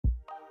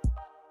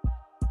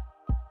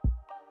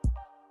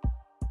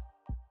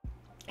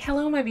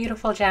Hello my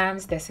beautiful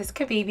gems, this is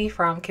Kibibi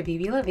from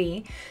Kibibi La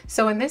Vie.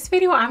 So in this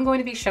video I'm going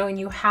to be showing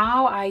you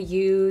how I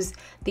use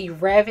the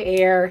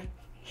RevAir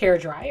hair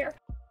dryer.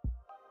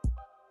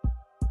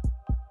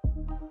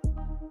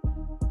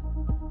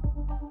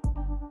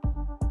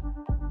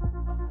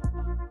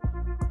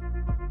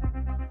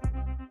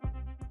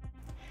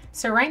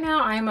 So right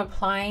now I'm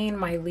applying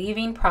my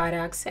leave-in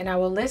products, and I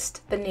will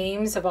list the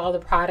names of all the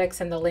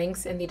products and the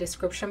links in the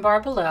description bar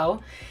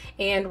below.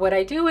 And what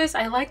I do is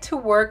I like to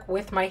work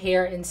with my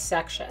hair in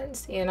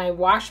sections, and I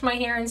wash my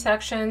hair in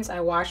sections,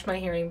 I wash my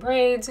hair in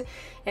braids,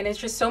 and it's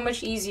just so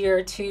much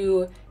easier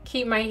to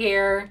keep my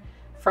hair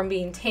from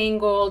being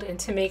tangled and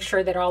to make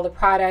sure that all the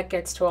product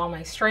gets to all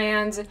my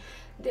strands.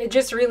 It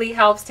just really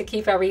helps to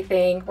keep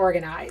everything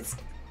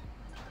organized.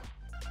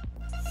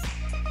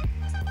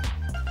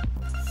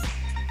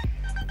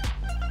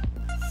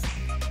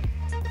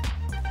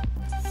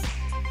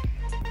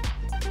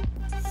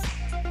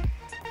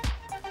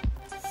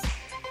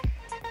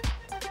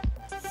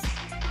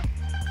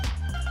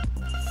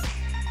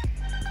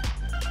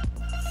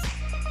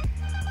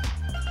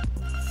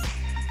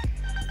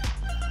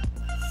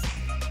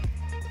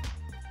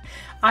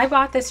 I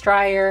bought this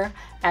dryer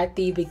at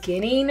the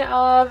beginning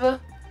of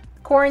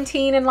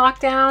quarantine and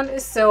lockdown,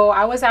 so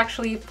I was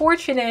actually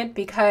fortunate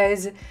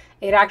because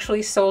it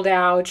actually sold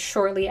out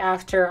shortly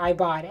after I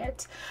bought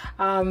it.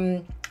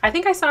 I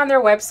think I saw on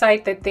their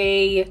website that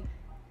they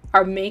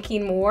are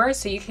making more,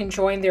 so you can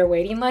join their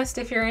waiting list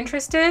if you're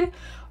interested.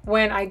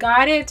 When I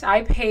got it,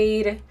 I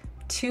paid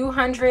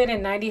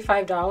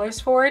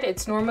 $295 for it.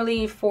 It's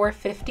normally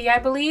 $450, I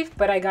believe,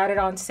 but I got it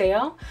on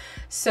sale.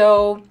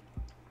 So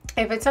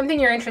if it's something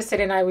you're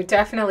interested in, I would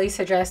definitely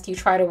suggest you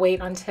try to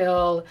wait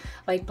until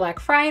like Black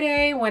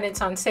Friday when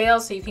it's on sale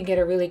so you can get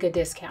a really good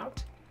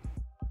discount.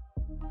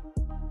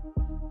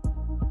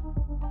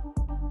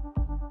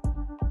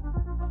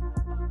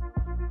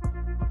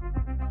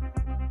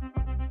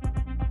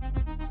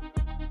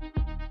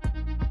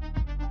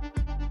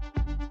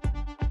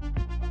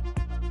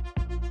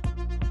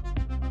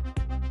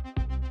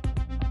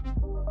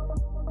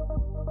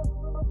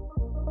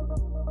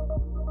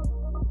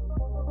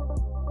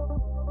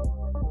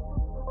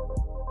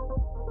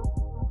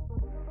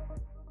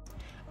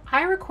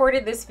 I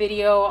recorded this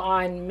video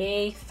on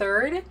May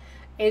 3rd.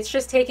 It's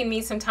just taken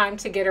me some time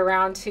to get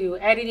around to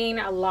editing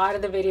a lot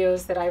of the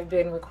videos that I've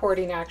been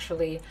recording.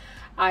 Actually,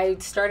 I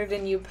started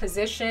a new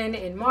position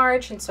in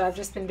March, and so I've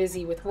just been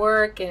busy with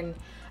work and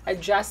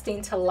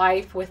adjusting to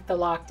life with the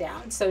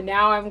lockdown. So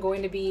now I'm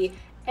going to be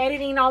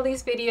editing all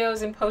these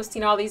videos and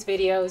posting all these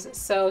videos,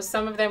 so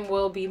some of them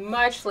will be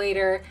much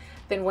later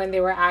than when they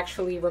were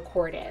actually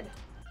recorded.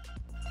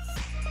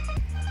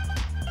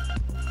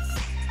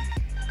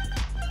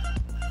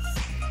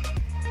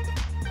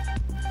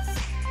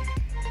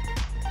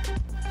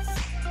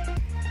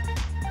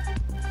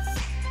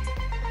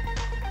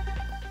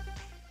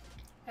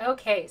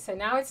 Okay, so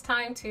now it's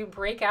time to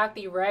break out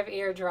the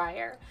RevAir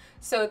dryer.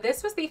 So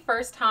this was the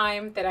first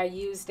time that I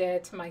used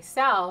it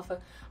myself.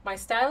 My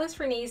stylist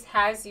Reniece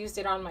has used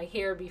it on my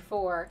hair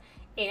before,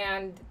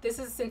 and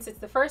since it's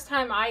the first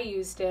time I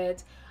used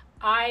it,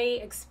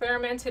 I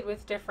experimented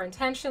with different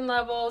tension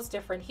levels,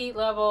 different heat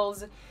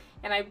levels,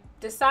 and I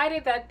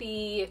decided that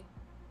the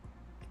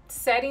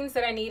settings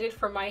that I needed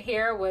for my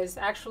hair was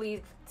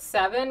actually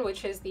 7,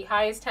 which is the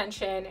highest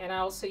tension, and I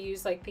also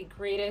used like the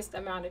greatest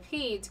amount of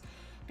heat.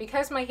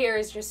 Because my hair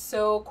is just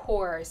so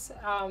coarse,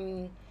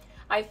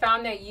 I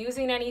found that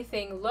using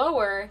anything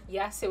lower,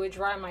 yes, it would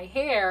dry my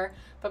hair,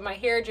 but my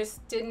hair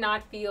just did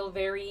not feel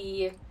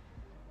very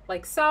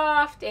like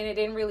soft, and it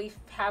didn't really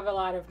have a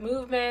lot of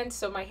movement.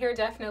 So my hair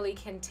definitely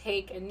can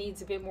take and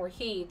needs a bit more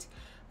heat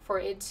for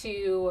it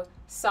to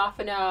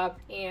soften up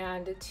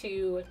and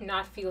to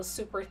not feel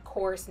super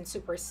coarse and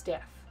super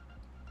stiff.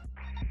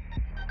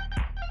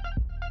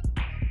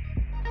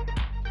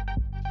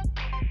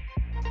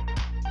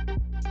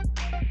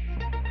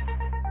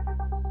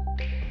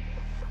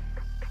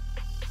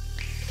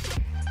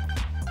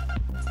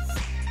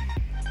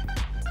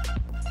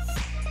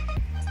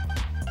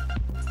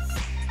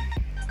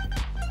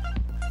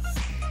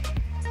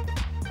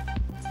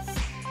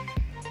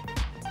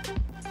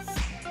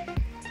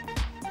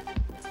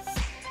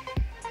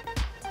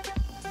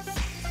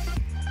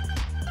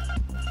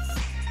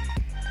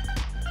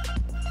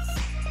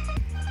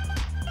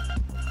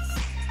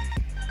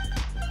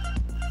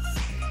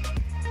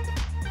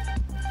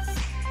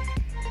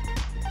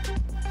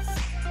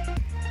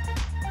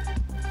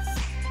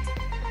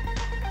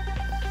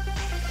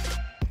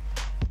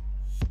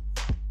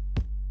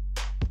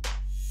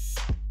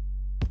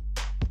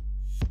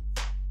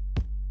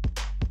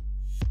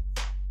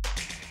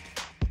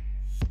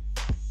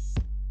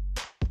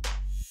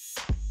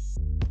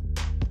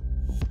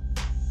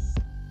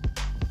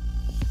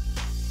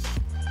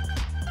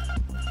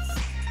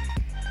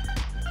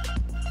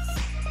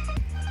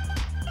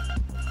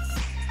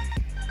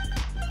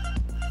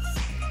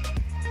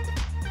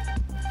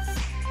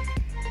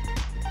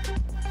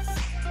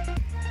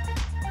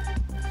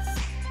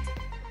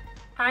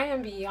 I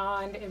am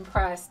beyond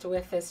impressed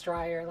with this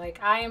dryer. Like,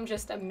 I am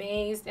just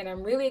amazed, and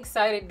I'm really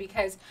excited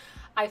because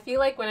I feel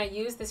like when I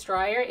use this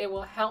dryer, it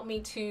will help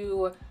me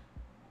to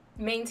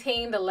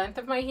maintain the length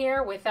of my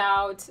hair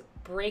without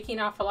breaking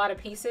off a lot of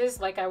pieces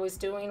like I was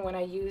doing when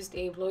I used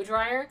a blow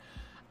dryer.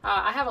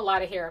 I have a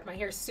lot of hair. My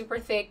hair is super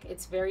thick,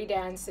 it's very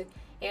dense,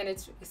 and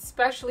it's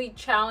especially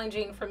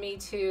challenging for me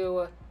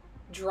to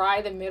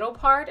dry the middle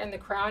part and the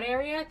crown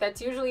area. That's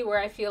usually where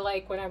I feel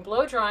like when I'm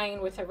blow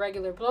drying with a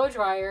regular blow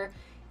dryer,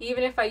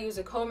 even if I use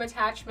a comb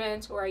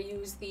attachment or I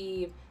use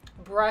the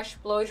brush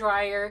blow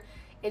dryer,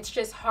 it's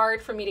just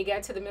hard for me to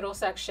get to the middle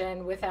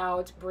section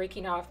without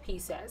breaking off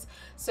pieces.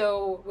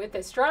 So with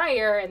this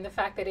dryer and the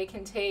fact that it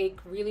can take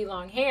really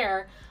long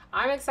hair,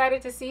 I'm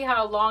excited to see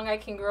how long I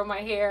can grow my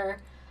hair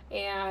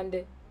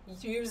and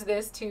use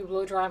this to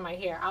blow dry my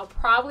hair. I'll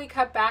probably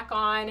cut back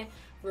on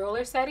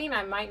roller setting.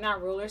 I might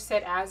not roller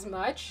set as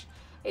much.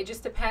 It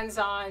just depends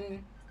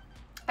on,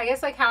 I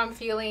guess, like how I'm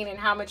feeling and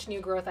how much new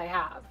growth I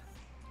have.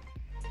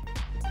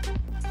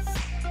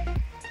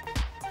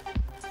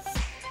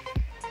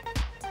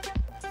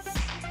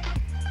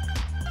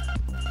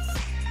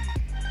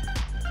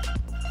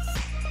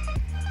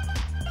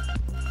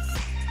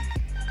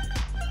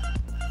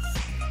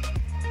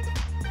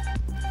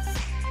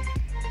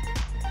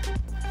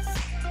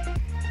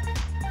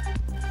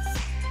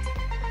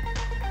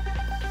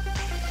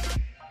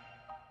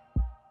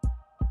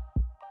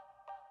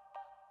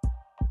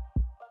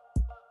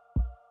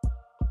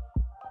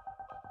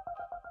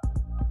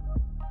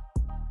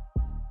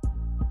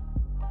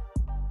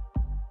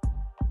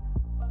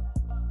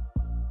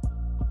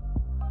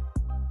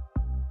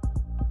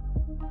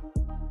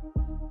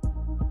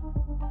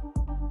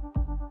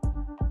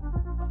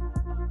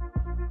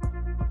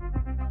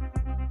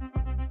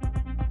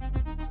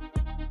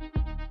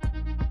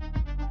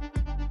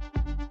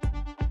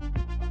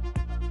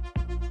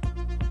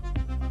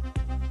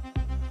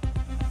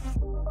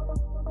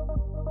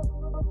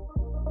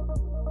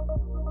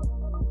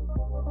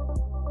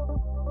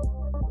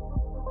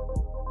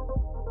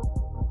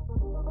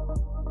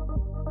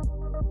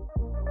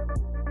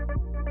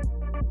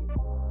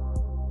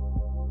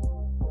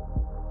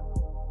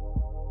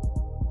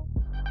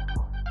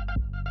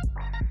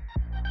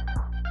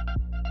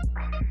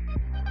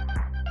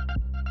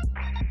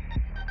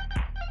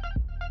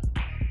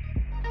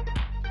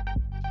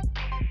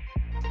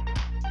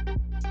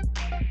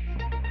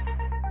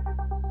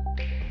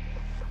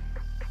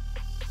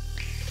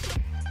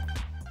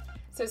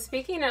 So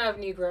speaking of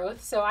new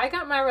growth, so I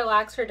got my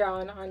relaxer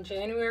done on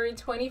January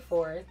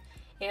 24th,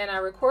 and I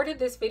recorded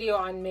this video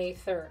on May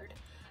 3rd.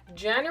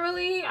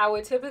 Generally, I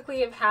would typically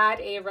have had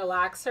a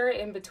relaxer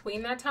in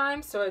between that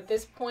time. So at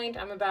this point,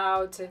 I'm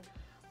about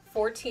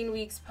 14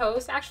 weeks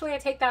post. Actually, I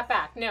take that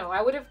back. No,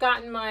 I would have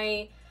gotten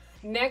my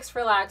next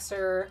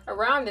relaxer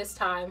around this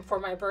time for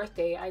my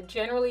birthday. I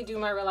generally do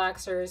my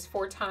relaxers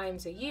 4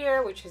 times a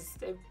year, which is,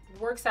 it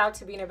works out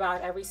to being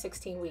about every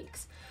 16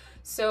 weeks.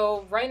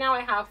 So right now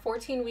I have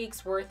 14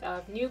 weeks worth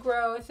of new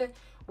growth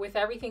with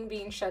everything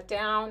being shut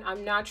down.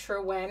 I'm not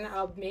sure when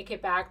I'll make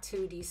it back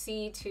to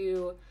DC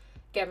to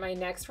get my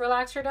next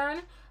relaxer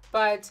done,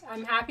 but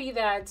I'm happy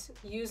that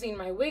using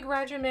my wig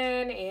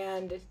regimen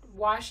and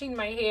washing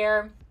my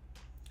hair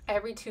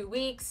every 2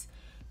 weeks,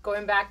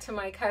 going back to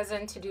my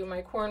cousin to do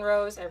my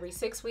cornrows every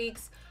 6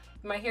 weeks,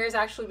 my hair's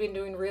actually been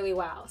doing really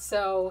well.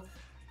 So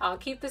I'll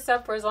keep this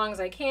up for as long as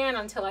I can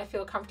until I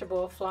feel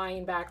comfortable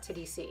flying back to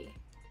DC.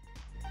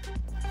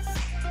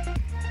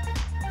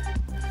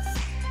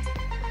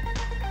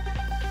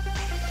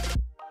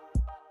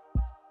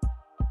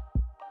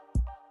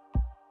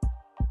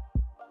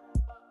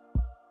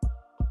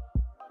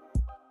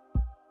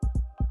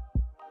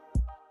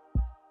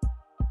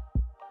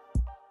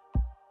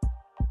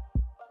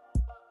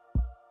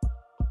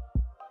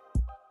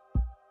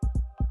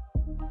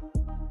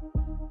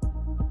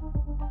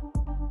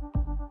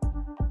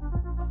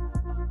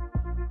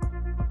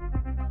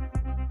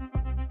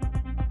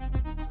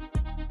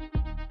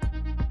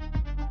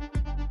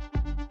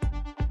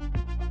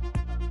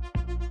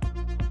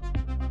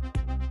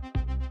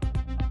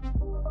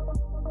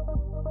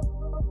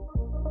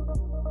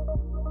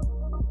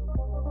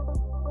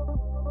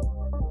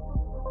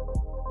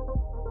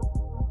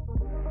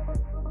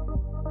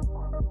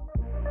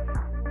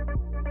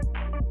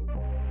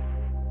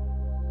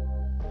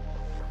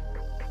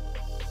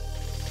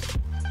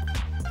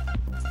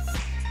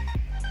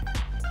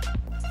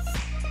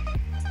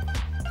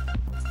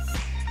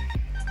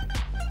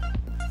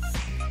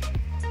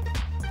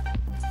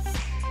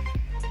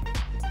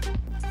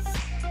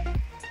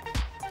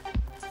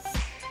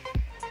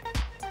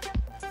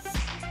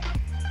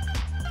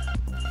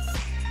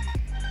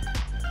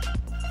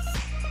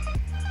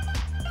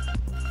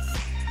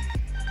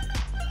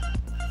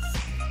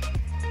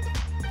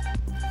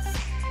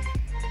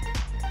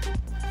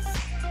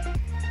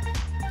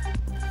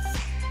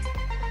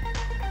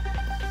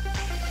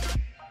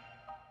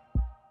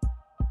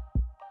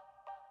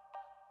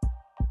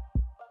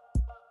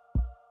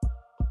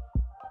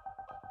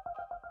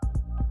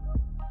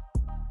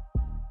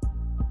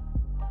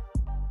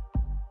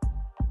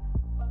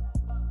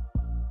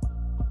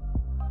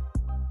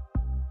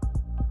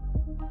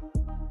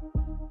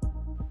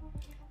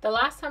 The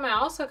last time I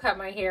also cut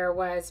my hair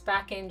was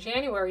back in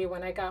January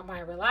when I got my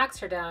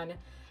relaxer done.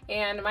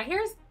 And my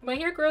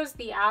hair grows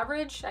the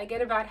average. I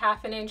get about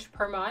half an inch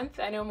per month.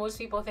 I know most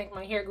people think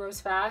my hair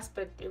grows fast,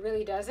 but it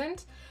really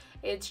doesn't.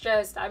 It's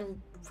just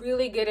I'm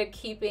really good at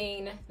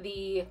keeping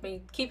the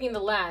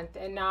length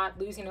and not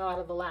losing a lot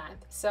of the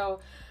length. So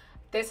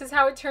this is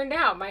how it turned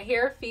out. My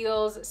hair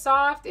feels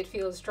soft, it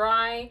feels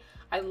dry.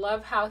 I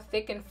love how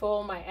thick and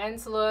full my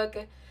ends look.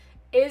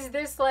 Is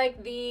this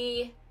like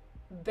the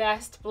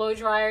best blow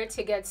dryer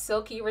to get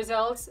silky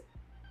results?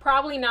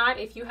 Probably not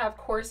if you have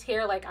coarse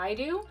hair like I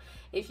do.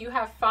 If you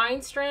have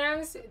fine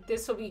strands,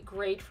 this will be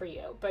great for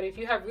you. But if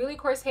you have really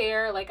coarse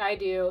hair like I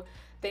do,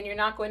 then you're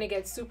not going to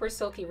get super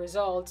silky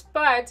results.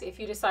 But if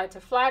you decide to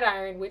flat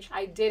iron, which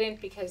I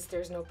didn't because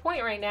there's no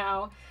point right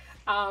now,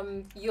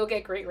 you'll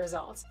get great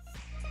results.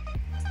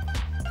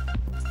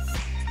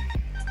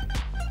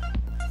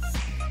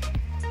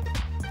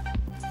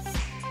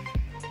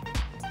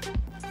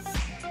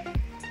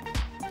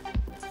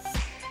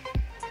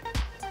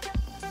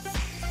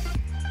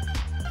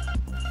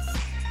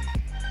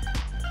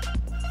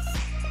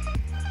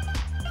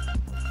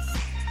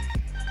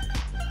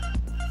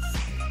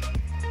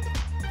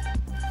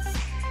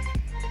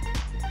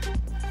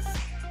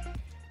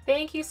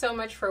 Thank you so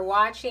much for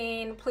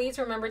watching. Please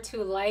remember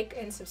to like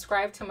and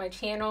subscribe to my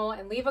channel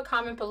and leave a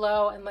comment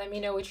below and let me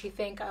know what you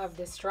think of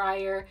this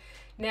dryer.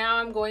 Now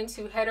I'm going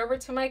to head over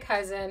to my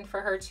cousin for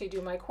her to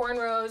do my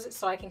cornrows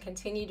so I can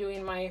continue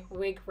doing my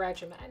wig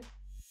regimen.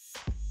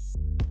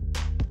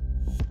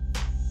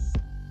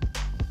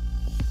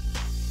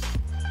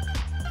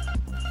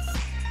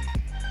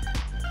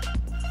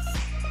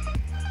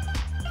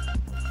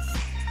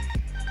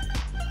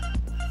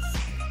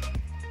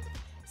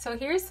 So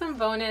here's some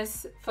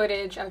bonus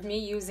footage of me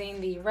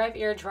using the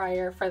RevAir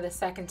dryer for the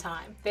second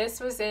time. This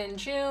was in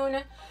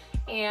June,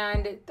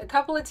 and a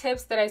couple of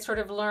tips that I sort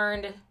of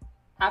learned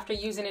after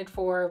using it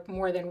for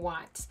more than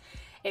once.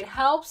 It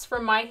helps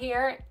for my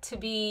hair to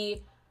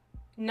be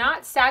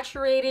not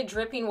saturated,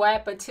 dripping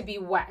wet, but to be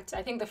wet.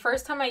 I think the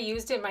first time I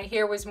used it, my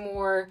hair was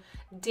more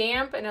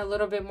damp and a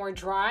little bit more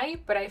dry,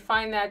 but I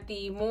find that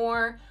the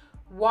more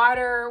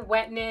water,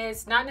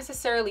 wetness, not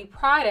necessarily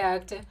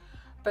product,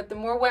 but the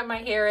more wet my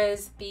hair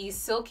is, the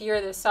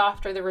silkier, the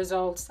softer the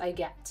results I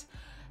get.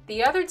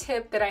 The other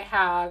tip that I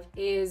have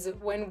is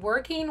when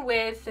working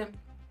with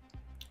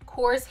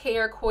coarse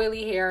hair,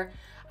 coily hair,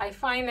 I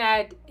find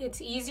that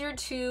it's easier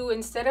to,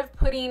 instead of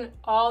putting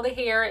all the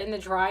hair in the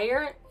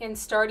dryer and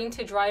starting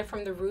to dry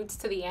from the roots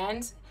to the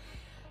ends,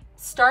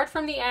 start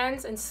from the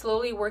ends and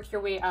slowly work your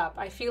way up.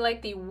 I feel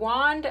like the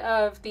wand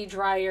of the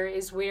dryer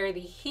is where the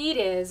heat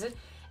is,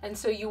 and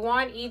so you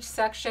want each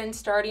section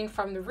starting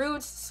from the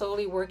roots,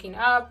 slowly working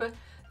up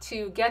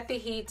to get the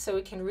heat so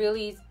it can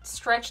really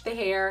stretch the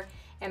hair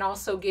and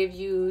also give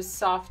you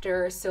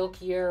softer,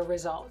 silkier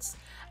results.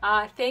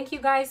 Thank you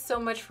guys so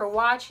much for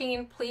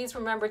watching. Please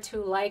remember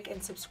to like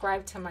and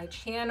subscribe to my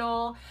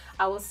channel.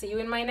 I will see you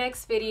in my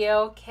next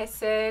video.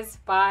 Kisses.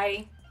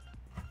 Bye.